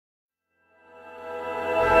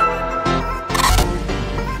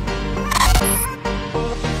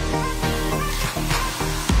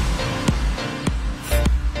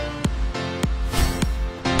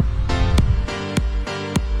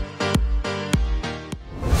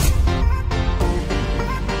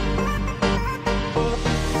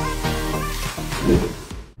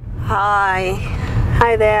Hi.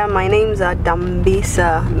 Hi there, my name's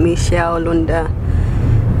Dambisa Michelle Lunda.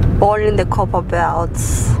 Born in the Copper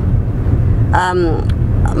Belts.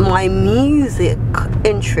 My music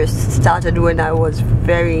interest started when I was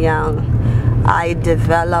very young. I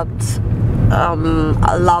developed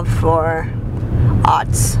a love for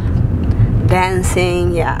arts,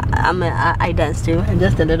 dancing. I dance too,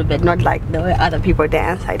 just a little bit, not like the way other people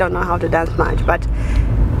dance. I don't know how to dance much, but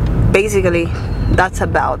basically that's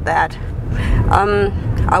about that.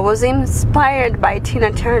 I was inspired by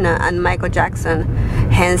Tina Turner and Michael Jackson,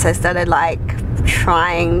 hence I started like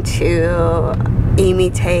trying to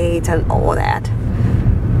imitate and all that.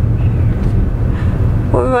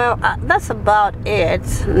 Well, that's about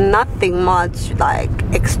it. Nothing much like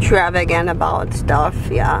extravagant about stuff,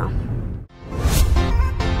 yeah.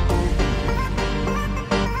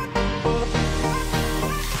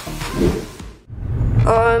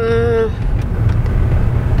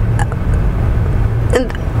 And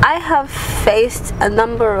I have faced a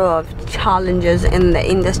number of challenges in the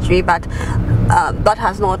industry, but that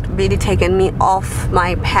has not really taken me off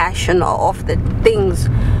my passion or off the things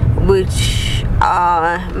which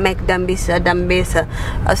make Dambisa.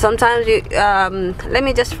 Sometimes you, let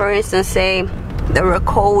me just for instance say the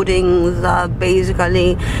recordings,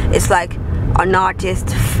 basically it's like an artist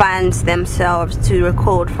fans themselves to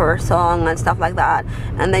record for a song and stuff like that,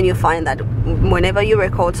 and then you find that whenever you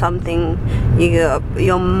record something,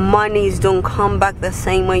 your monies don't come back the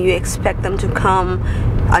same way you expect them to come,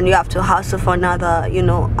 and you have to hustle for another,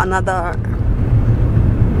 another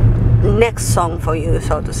next song for you,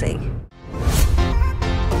 so to say.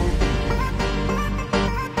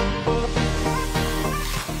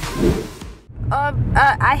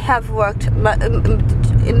 I have worked, but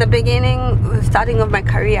in the beginning, starting of my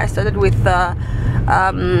career, I started with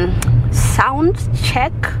sound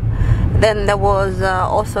check. Then there was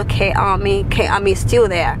also K-Army. K-Army is still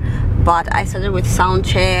there, but I started with sound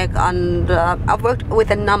check, and I've worked with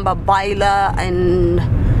a number, Byler and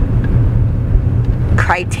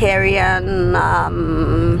Criterion,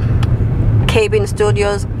 Cabin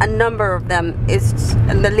Studios, a number of them.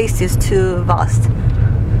 And the list is too vast.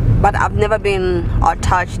 But I've never been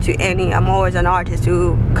attached to any. I'm always an artist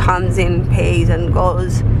who comes in, pays and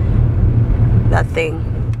goes. That thing.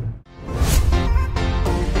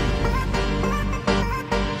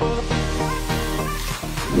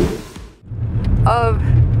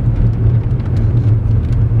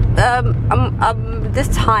 This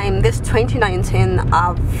time, this 2019,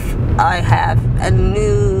 I have a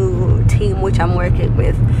new team which I'm working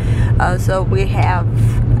with. So we have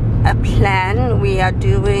a plan we are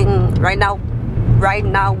doing right now.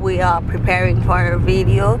 We are preparing for a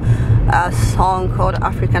video, a song called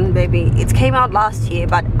African Baby. It came out last year,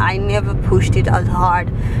 but I never pushed it as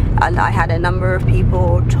hard, and I had a number of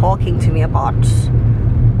people talking to me about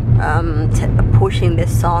pushing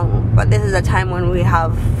this song. But this is a time when we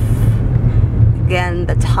have again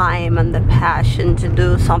the time and the passion to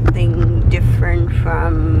do something different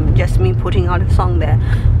from just me putting out a song there.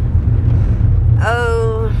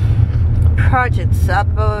 Projects,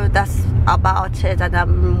 that's about it, and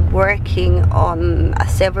I'm working on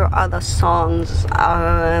several other songs.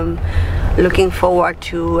 Looking forward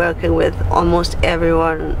to working with almost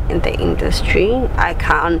everyone in the industry. I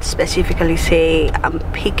can't specifically say I'm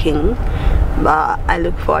picking, but I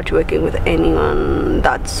look forward to working with anyone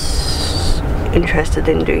that's interested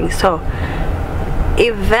in doing so.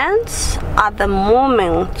 Events, at the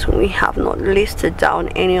moment we have not listed down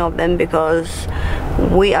any of them because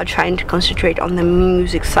we are trying to concentrate on the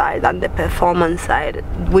music side and the performance side,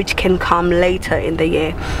 which can come later in the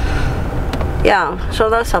year. Yeah, so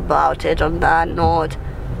that's about it on that note.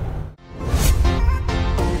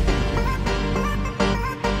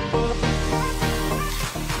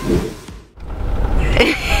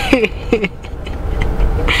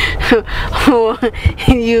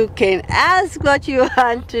 You can ask what you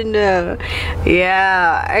want to know.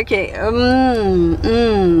 Yeah, okay.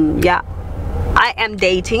 Yeah, I am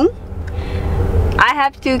dating. I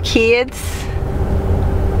have 2 kids,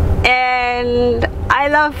 and I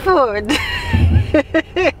love food.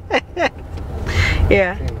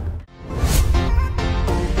 Yeah.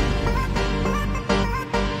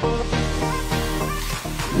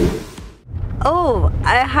 Oh,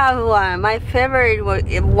 I have one. My favorite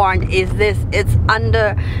one is this. It's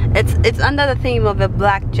under the theme of a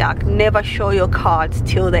blackjack. Never show your cards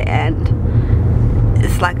till the end.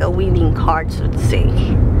 It's like a winning card, so to say.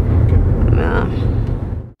 Yeah.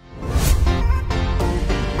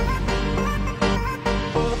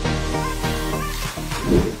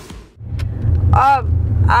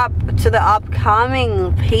 the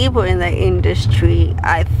upcoming people in the industry,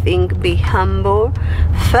 I think be humble.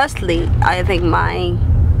 Firstly, I think my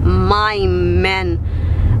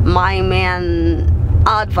main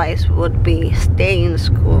advice would be stay in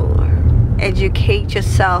school, educate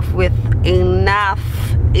yourself with enough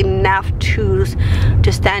tools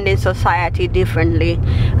to stand in society differently.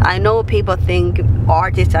 I know people think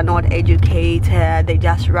artists are not educated, they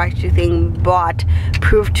just write to things, but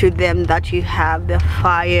prove to them that you have the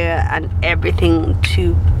fire and everything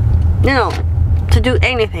to, you know, to do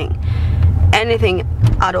anything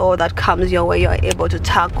at all that comes your way. You're able to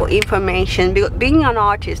tackle information. Being an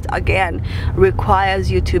artist, again,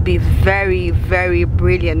 requires you to be very, very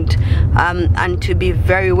brilliant and to be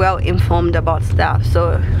very well informed about stuff.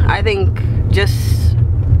 So I think just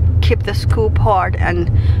keep the school part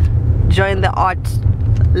and join the arts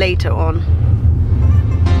later on.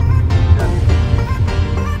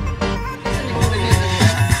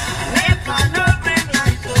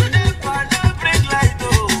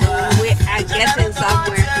 Getting somewhere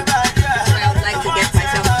where I would like to get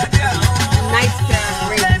myself a nice pair of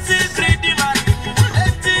rings.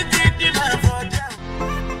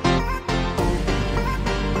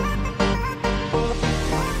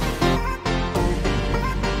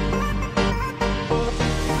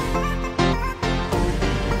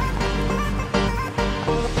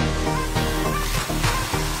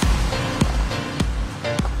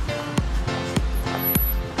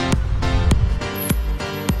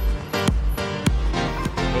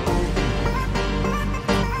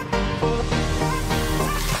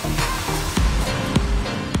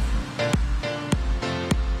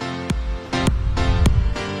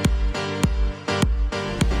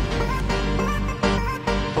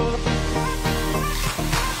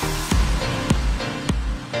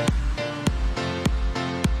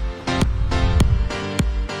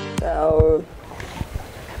 So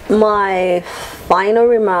my final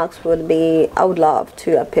remarks would be, I would love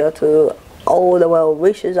to appeal to all the well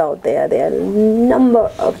wishers out there. There are a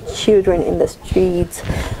number of children in the streets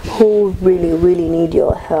who really need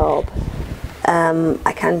your help.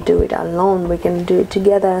 I can't do it alone, we can do it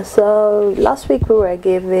together. So last week we were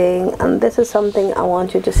giving, and this is something I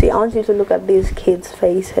want you to see. I want you to look at these kids'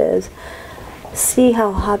 faces, see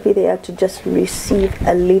how happy they are to just receive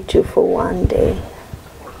a little for one day.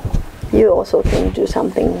 You also can do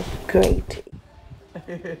something great.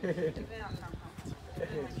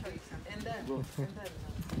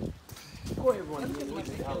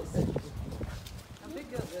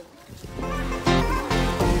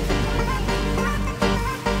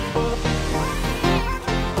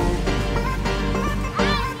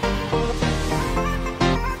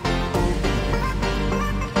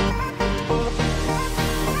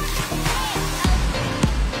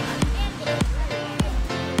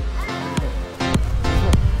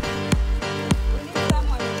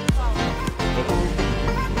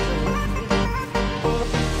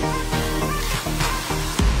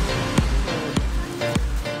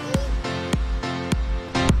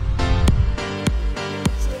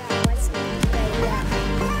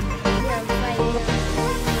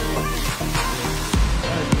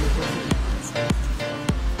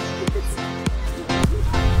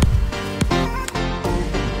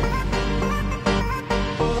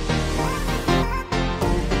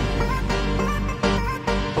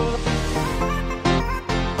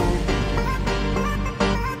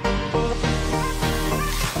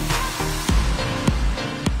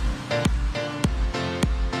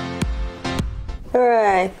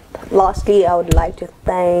 Alright, lastly, I would like to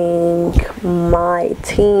thank my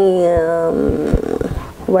team,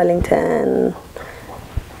 Wellington,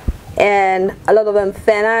 and a lot of them,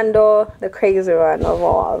 Fernando, the crazy one of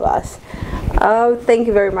all of us. Thank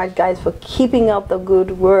you very much, guys, for keeping up the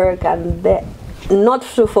good work, and not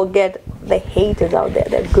to forget the haters out there.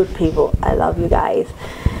 They're good people. I love you guys.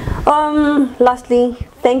 Lastly,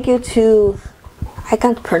 thank you to, I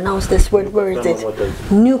can't pronounce this word. Where is it?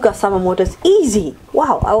 Nuka Samamoto's. Easy.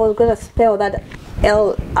 Wow, I was gonna spell that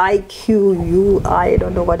Liqui. I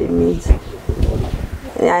don't know what it means.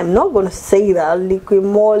 I'm not gonna say that. Liqui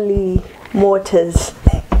moly motors.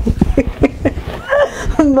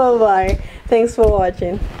 Bye bye. Thanks for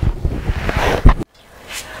watching.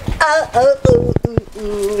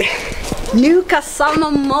 Nuka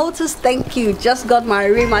Samamoto's. Thank you. Just got my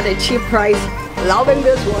rim at a cheap price. Loving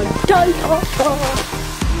this one.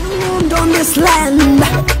 On this land,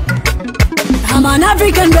 I'm an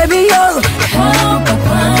African baby, yo.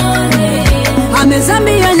 I'm a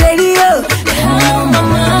Zambian lady, yo.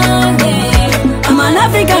 I'm an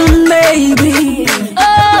African baby.